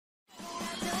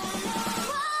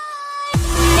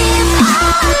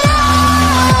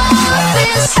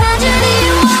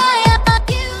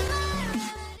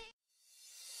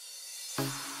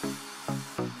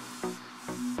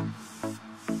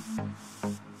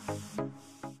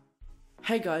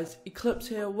Hey guys, Eclipz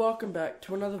here, welcome back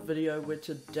to another video where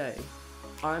today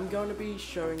I'm going to be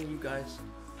showing you guys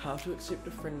how to accept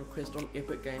a friend request on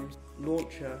Epic Games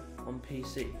Launcher on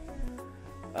PC.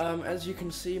 As you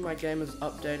can see, my game is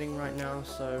updating right now,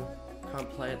 so can't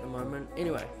play at the moment.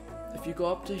 Anyway, if you go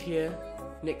up to here,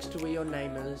 next to where your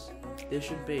name is, there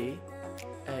should be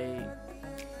a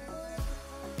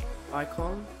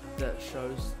icon that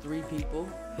shows 3 people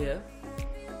here.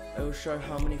 It will show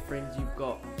how many friends you've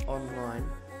got online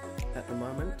at the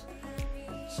moment.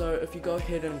 So if you go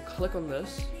ahead and click on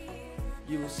this,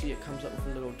 you will see it comes up with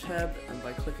a little tab, and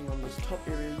by clicking on this top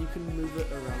area you can move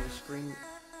it around the screen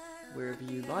wherever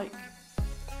you like.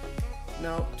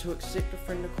 Now to accept a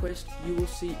friend request, you will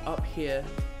see up here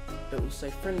it will say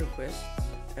friend requests,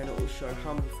 and it will show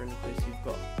how many friend requests you've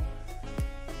got.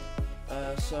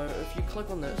 So if you click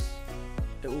on this,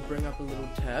 it will bring up a little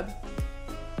tab,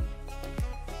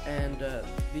 and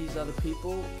these are the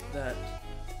people that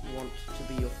want to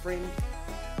be your friend.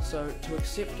 So to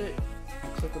accept it, you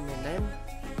click on their name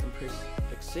and press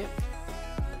accept,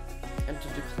 and to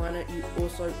decline it you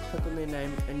also click on their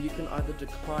name, and you can either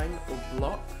decline or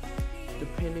block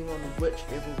depending on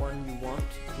whichever one you want.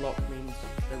 Block means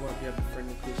they won't be able to friend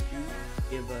request you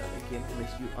ever again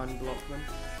unless you unblock them.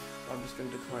 I'm just going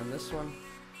to decline this one.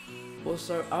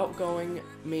 Also, outgoing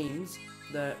means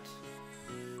that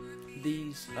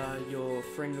these are your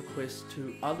friend requests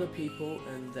to other people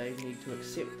and they need to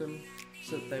accept them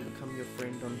so that they become your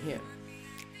friend on here.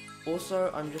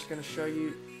 Also, I'm just going to show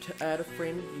you to add a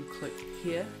friend. You click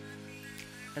here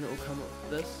and it will come up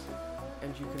with this,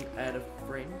 and you can add a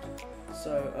friend.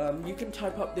 So you can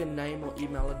type up their name or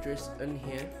email address in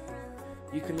here.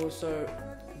 You can also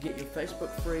get your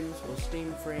Facebook friends or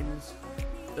Steam friends.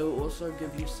 It will also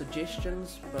give you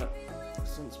suggestions, but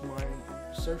since my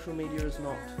social media is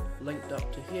not linked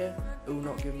up to here, it will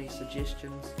not give me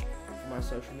suggestions for my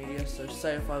social media. So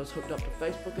say if I was hooked up to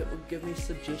Facebook, it would give me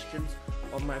suggestions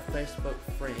on my Facebook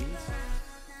friends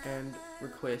and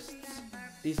requests.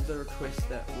 These are the requests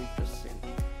that we've just sent.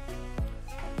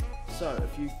 So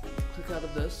if you click out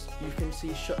of this, you can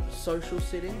see social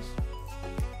settings.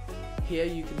 Here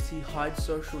you can see hide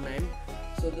social name.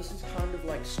 So this is kind of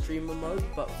like streamer mode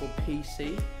but for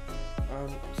PC.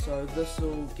 So this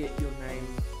will get your name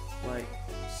like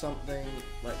something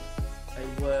like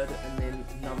a word and then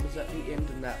numbers at the end,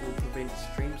 and that will prevent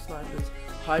stream snipers.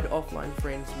 Hide offline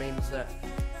friends means that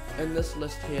in this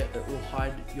list here it will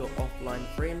hide your offline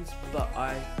friends, but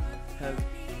I have,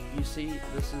 you see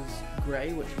this is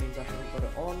grey, which means I haven't got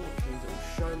it on, which means it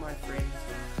will show my friends.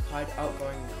 Hide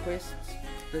outgoing requests,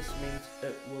 this means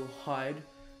it will hide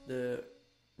the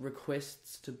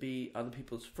requests to be other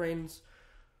people's friends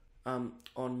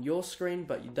on your screen,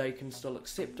 but they can still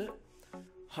accept it.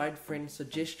 Hide friend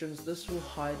suggestions, this will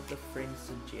hide the friend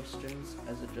suggestions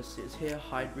as it just says here.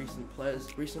 Hide recent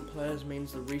players, recent players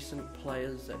means the recent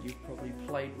players that you've probably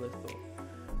played with. Or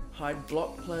hide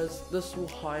blocked players, this will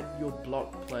hide your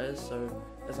blocked players, so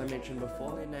as I mentioned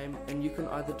before, their name, and you can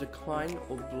either decline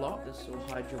or block. This will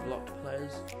hide your blocked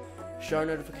players. Show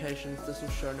notifications, this will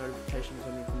show notifications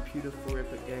on your computer for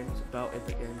Epic Games, about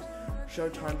Epic Games. Show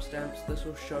timestamps, this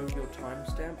will show your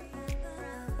timestamp.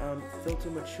 Filter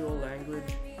mature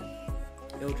language,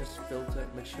 it'll just filter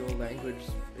mature language,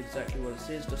 exactly what it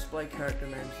says. Display character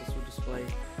names, this will display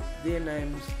their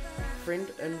names.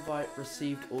 Friend invite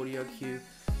received audio cue,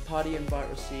 party invite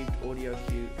received audio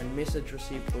cue, and message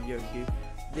received audio cue.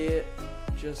 They're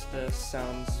just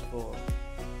sounds for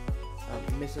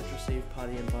message received,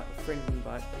 party invite, friend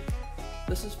invite.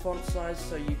 This is font size,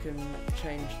 so you can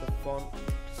change the font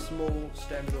to small,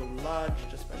 standard or large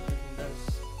just by clicking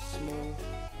this. Small,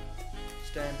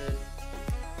 standard,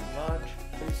 large.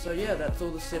 And so yeah, that's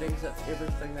all the settings, that's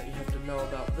everything that you have to know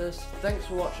about this. Thanks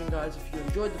for watching guys. If you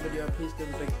enjoyed the video, please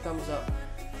give a big thumbs up.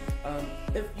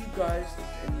 If you guys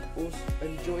also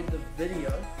enjoyed the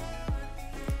video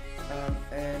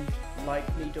and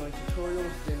like me doing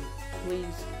tutorials, then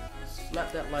please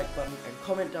slap that like button and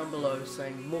comment down below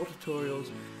saying more tutorials.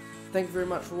 Thank you very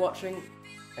much for watching,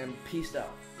 and peace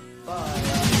out.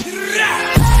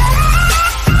 Bye.